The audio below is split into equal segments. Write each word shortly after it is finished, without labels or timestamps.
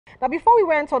Now, before we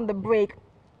went on the break,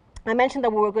 I mentioned that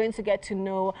we were going to get to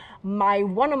know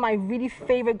one of my really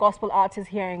favorite gospel artists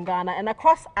here in Ghana and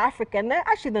across Africa and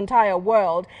actually the entire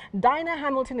world. Dinah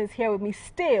Hamilton is here with me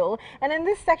still, and in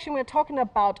this section we're talking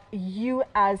about you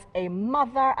as a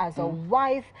mother, as a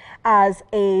wife, as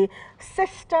a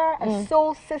sister, a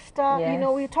soul sister. Yes. You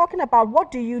know, we're talking about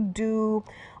what do you do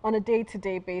on a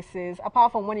day-to-day basis,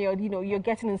 apart from when you're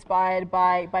getting inspired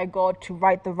by God to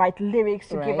write the right lyrics,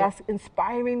 to give us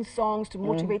inspiring songs, to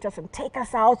motivate us and take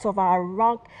us out of our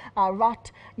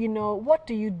rut. You know, what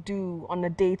do you do on a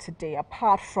day-to-day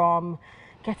apart from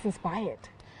get inspired?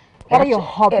 What are your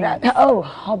hobbies?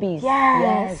 Hobbies.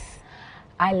 Yes.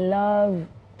 I love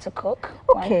to cook.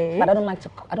 Okay. But I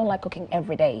don't like cooking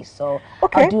every day. So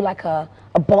I'll do like a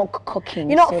bulk cooking.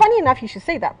 You know, funny enough you should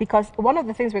say that, because one of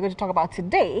the things we're going to talk about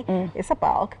today is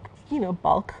about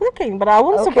bulk cooking. But I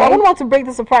wouldn't want to break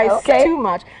the surprise too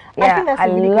much. Yeah, I think that's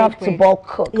a really love great way to bulk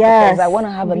cook yes, because I want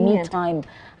to have a me convenient time.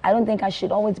 I don't think I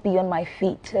should always be on my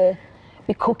feet to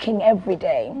be cooking every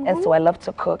day. And so I love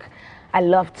to cook. I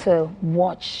love to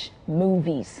watch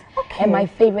movies. Okay. And my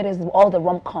favorite is all the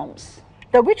rom-coms.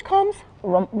 The which comes?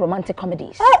 Romantic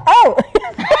comedies. Oh.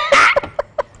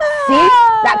 See?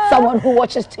 That's someone who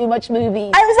watches too much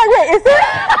movies. I was like, wait, is there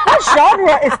what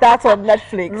genre is that on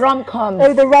Netflix? Rom-coms.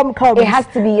 Oh, the rom-coms. It has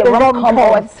to be a rom-com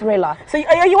or a thriller. So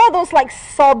are you one of those like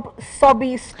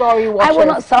sobby story watchers? I will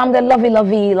not. So I'm the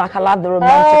lovey, like I love the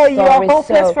romantic stories. Oh, you're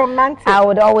hopeless romantic. I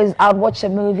would watch a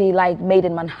movie like Made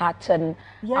in Manhattan.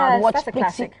 Yes, I'd watch that's a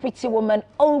classic. Pretty Woman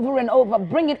over and over.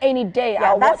 Bring it any day.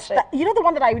 I'll watch it. You know the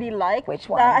one that I really like? Which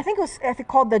one? I think it was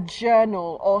called The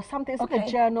Journal or something. Is it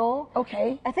The Journal?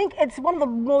 Okay. I think it's one of the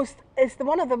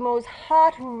most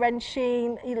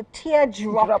heart-wrenching,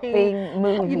 tear-dropping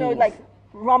movies. You know, like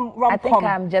rom-com. I think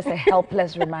I'm just a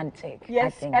helpless romantic.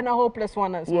 Yes, and a hopeless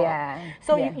one as well. Yeah.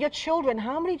 So your children,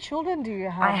 how many children do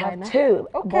you have? I have two,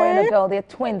 a boy and a girl. They're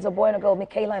twins, a boy and a girl,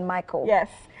 Michaela and Michael. Yes.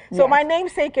 So my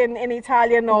namesake in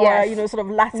Italian or sort of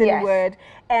Latin word,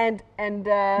 and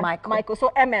Michael.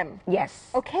 So MM. Yes.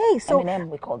 Okay. So M&M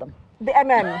we call them. The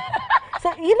MM.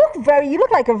 So you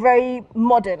look like a very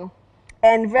modern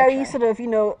and very sort of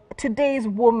today's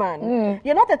woman.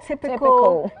 You're not the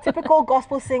typical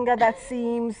gospel singer that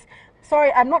seems.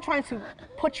 Sorry, I'm not trying to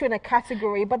put you in a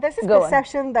category, but there's this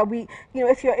perception that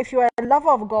if you're a lover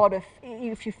of God,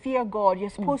 if you fear God, you're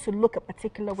supposed to look a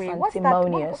particular way. What's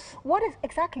that? What is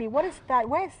that?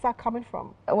 Where is that coming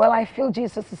from? Well, I feel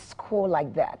Jesus is cool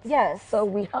like that. Yes. So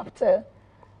we have to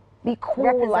be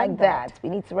cool like that. We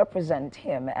need to represent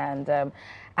him. And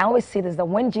I always say this, that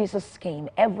when Jesus came,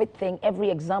 every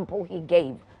example he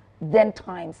gave, then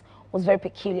times, was very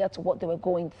peculiar to what they were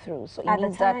going through. So it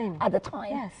means that at the time.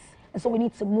 Yes. And so we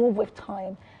need to move with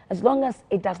time. As long as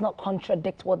it does not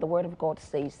contradict what the Word of God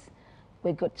says,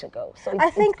 we're good to go. So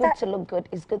it's good to look good.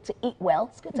 It's good to eat well.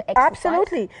 It's good to exercise.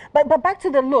 Absolutely. But back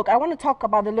to the look. I want to talk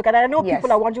about the look. And I know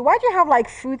people are wondering, why do you have like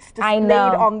fruits displayed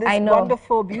on this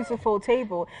wonderful, beautiful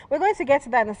table? We're going to get to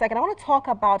that in a second. I want to talk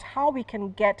about how we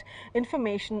can get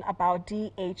information about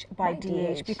DH by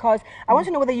DH, because I want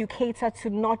to know whether you cater to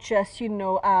not just,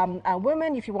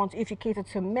 women, if you cater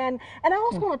to men. And I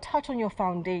also want to touch on your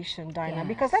foundation, Dinah,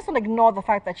 because let's not ignore the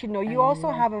fact that, you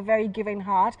also have a very giving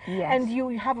heart, and you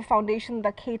have a foundation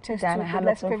that caters to the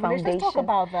less privileged. Let's talk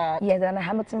about that. Yeah, the Dinah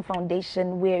Hamilton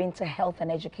Foundation, we're into health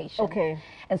and education. Okay.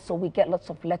 And so we get lots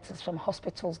of letters from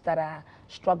hospitals that are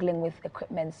struggling with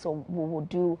equipment. So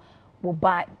we'll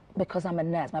buy, because I'm a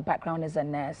nurse, my background is a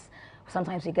nurse.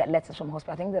 Sometimes we get letters from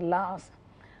hospitals. I think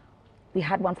we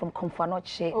had one from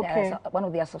Confanoche, one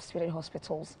of the associated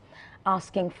hospitals,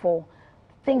 asking for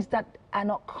things that are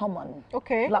not common.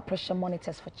 Okay. Blood pressure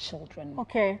monitors for children.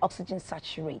 Okay. Oxygen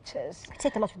saturators. I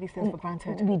take a lot of these things for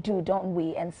granted. We do, don't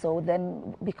we? And so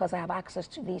then, because I have access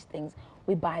to these things,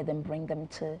 we buy them, bring them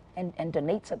and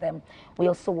donate to them. We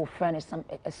also will furnish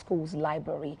a school's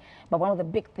library. But one of the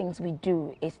big things we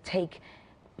do is take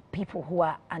people who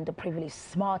are underprivileged,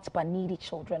 smart but needy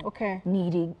children,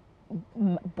 needy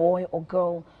boy or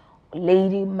girl,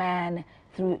 lady, man,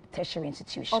 through tertiary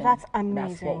institutions. Oh, that's amazing.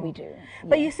 That's what we do.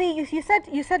 But you see,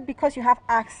 you said because you have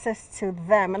access to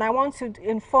them, and I want to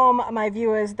inform my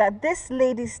viewers that this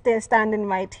lady standing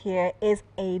right here is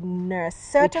a nurse,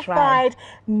 certified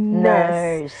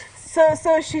nurse.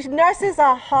 So she nurses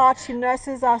our heart, she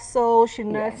nurses our soul, she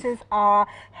nurses our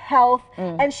health,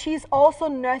 and she's also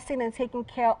nursing and taking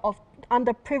care of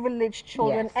underprivileged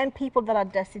children and people that are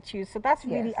destitute. So that's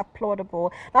really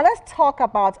applaudable. Now let's talk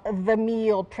about the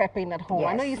meal prepping at home.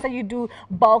 I know you said you do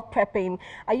bulk prepping.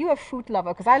 Are you a fruit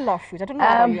lover? Because I love fruit. I don't know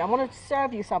about you. I want to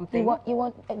serve you something. You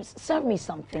want serve me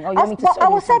something? Or you want me to serve I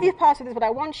will serve you part of this, but I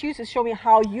want you to show me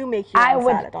how you make your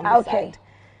salad on the side.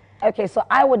 Okay, so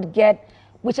I would get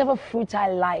whichever fruit I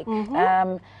like.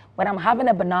 When I'm having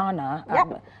a banana,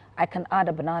 I can add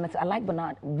a banana. I like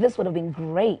banana. This would have been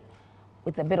great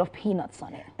with a bit of peanuts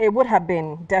on it. It would have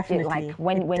been, definitely. Like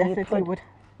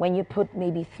when you put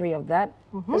maybe 3 of that,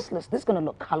 this is going to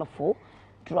look colorful.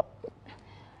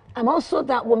 I'm also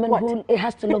that woman who it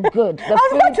has to look good. I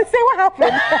was about to say what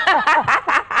happened.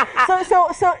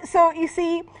 so you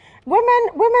see,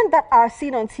 women that are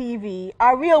seen on TV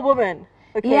are real women.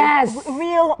 Okay. Yes,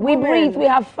 real. We breathe, we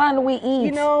have fun, we eat.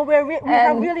 You know, we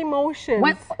have real emotions.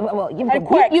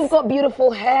 You've got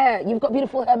beautiful hair. You've got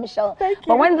beautiful hair, Michelle. Thank you.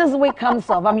 But when this wig comes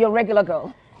off, I'm your regular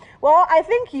girl. Well, I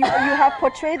think you have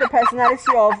portrayed the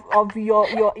personality of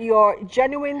your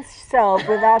genuine self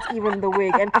without even the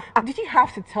wig. And did you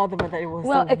have to tell them that it was?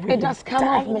 Well, it does come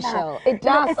off, Michelle. It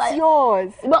does. No, it's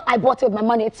yours. Well, I bought it with my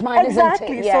money. It's mine, isn't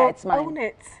it? Yeah, so it's mine. Own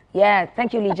it. Yeah,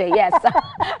 thank you, Lee-J. Yes.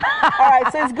 All right,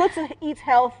 so it's good to eat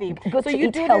healthy. So you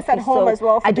do this at home as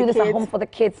well for I do this at home for the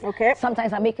kids. Okay.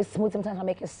 Sometimes I make it smooth, sometimes I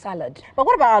make it salad. But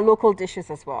what about our local dishes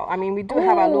as well? I mean, we do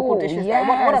have our local dishes. Yes.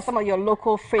 What are some of your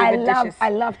local favorite dishes? I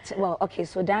love, okay,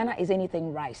 so Diana is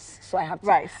anything rice. So I have to,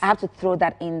 rice. I have to throw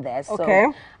that in there. So okay.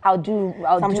 I'll do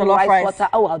jollof rice water.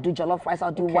 Oh, I'll do jollof rice.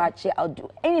 I'll do wache. I'll do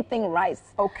anything rice.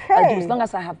 Okay. I'll do, as long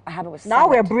as I have it with salad. Now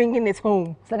we're bringing it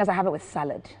home. As long as I have it with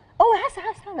salad. Oh, it has to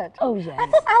have salad. Oh, yes. I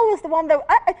thought I was the one that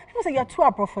people say you're too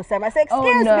abroad for Sam. I say, excuse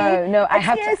me. No, I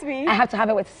have to have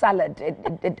it with salad.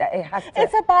 It has to.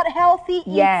 It's about healthy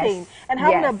eating and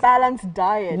having a balanced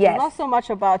diet. Yes. It's not so much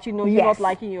about you not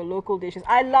liking your local dishes.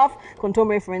 I love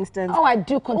contomere, for instance. Oh, I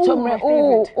do contomere.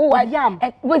 Yam.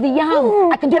 With yam.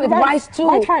 Ooh, I can do it with rice too.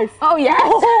 White rice. Oh yes.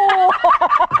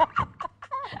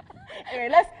 Anyway,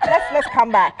 let's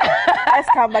come back. Let's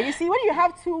come back. You see, when you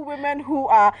have two women who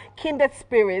are kindred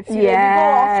spirits, you know, you go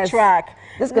off track.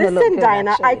 Listen,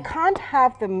 Dinah, I can't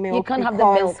have the milk. You can't have the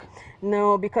milk.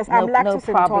 No, because I'm lactose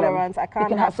intolerant. I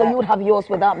can't have So you would have yours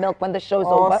without milk when the show's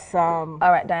over? Awesome. All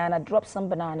right, Diana, drop some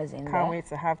bananas in there. Can't wait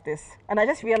to have this. And I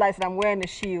just realized that I'm wearing a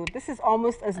shield. This is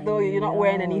almost as though you're not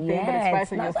wearing anything, but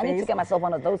it's right on your face. I need to get myself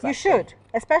one of those. You should,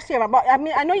 especially about, I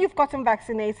mean, I know you've gotten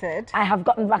vaccinated. I have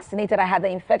gotten vaccinated. I had the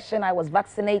infection. I was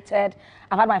vaccinated.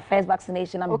 I've had my first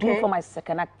vaccination. I'm due for my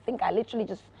second. I think I literally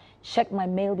just checked my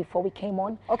mail before we came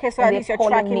on. Okay, so at least you're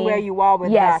tracking where you are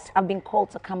with that. Yes, I've been called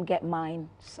to come get mine.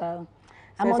 So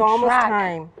I'm on almost track.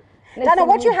 Time. Dana,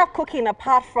 what do you have cooking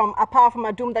apart from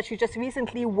Adum that you just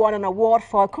recently won an award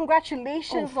for?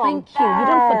 Congratulations on Thank you. You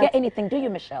don't forget anything, do you,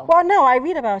 Michelle? Well, no, I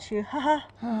read about you.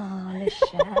 Oh,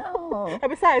 Michelle. And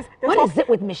besides, what is it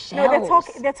with Michelle? No,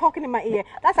 they're talking in my ear.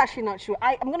 That's actually not true.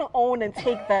 I'm going to own and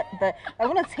take I'm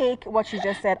going to take what you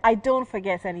just said. I don't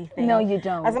forget anything. No, you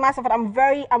don't. As a matter of fact, I'm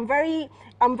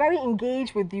very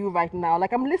engaged with you right now.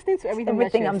 Like, I'm listening to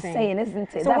everything I'm saying,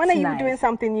 isn't it? So when are you doing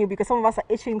something new? Because some of us are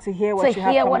itching to hear what you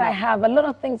have coming up. A lot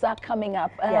of things are coming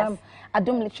up.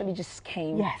 Adum literally just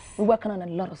came. Yes. We're working on a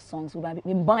lot of songs.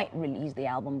 We might release the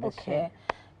album this year.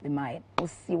 We might. We'll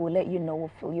see. We'll let you know.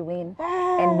 We'll fill you in.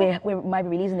 And we might be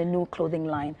releasing a new clothing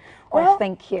line. Well,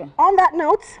 thank you. On that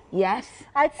note. Yes.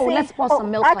 I'd say, let's pour some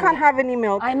milk I can't have any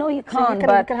milk. I know you can't,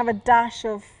 but you can have a dash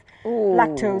of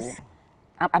lactose.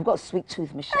 I've got a sweet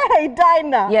tooth, Michelle. Hey,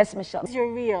 Dinah. Yes, Michelle.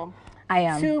 You're real. I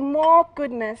am. To more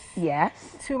goodness.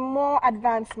 Yes. To more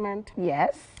advancement.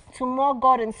 Yes. To more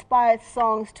God-inspired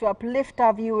songs to uplift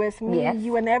our viewers, me,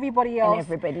 you, and everybody else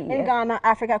in Ghana,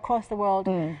 Africa, across the world,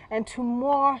 and to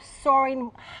more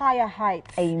soaring higher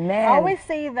heights. Amen. I always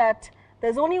say that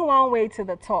there's only one way to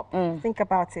the top. Think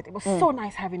about it. It was so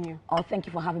nice having you. Oh, thank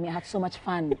you for having me. I had so much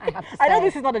fun. I have to say. I know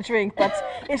this is not a drink, but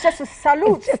it's just to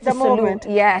salute the moment.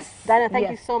 Yes. Dinah, thank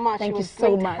you so much. Thank it you was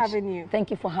so great much. having you.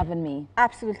 Thank you for having me.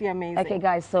 Absolutely amazing. Okay,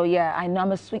 guys. So yeah, I know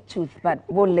I'm a sweet tooth, but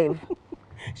we'll live.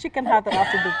 She can have that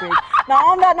after the break. Now,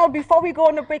 on that note, before we go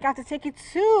on the break, I have to take you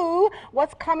to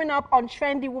what's coming up on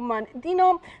Trendy Woman. You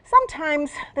know,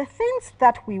 sometimes the things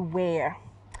that we wear,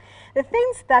 the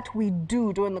things that we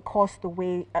do during the course of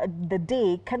the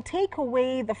day can take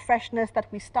away the freshness that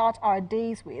we start our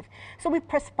days with. So we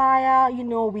perspire, you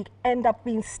know, we end up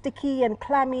being sticky and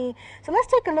clammy. So let's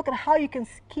take a look at how you can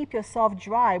keep yourself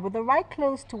dry with the right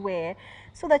clothes to wear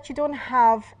so that you don't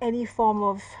have any form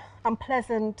of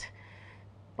unpleasant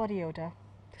body odor.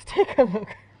 Just take a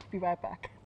look. Be right back.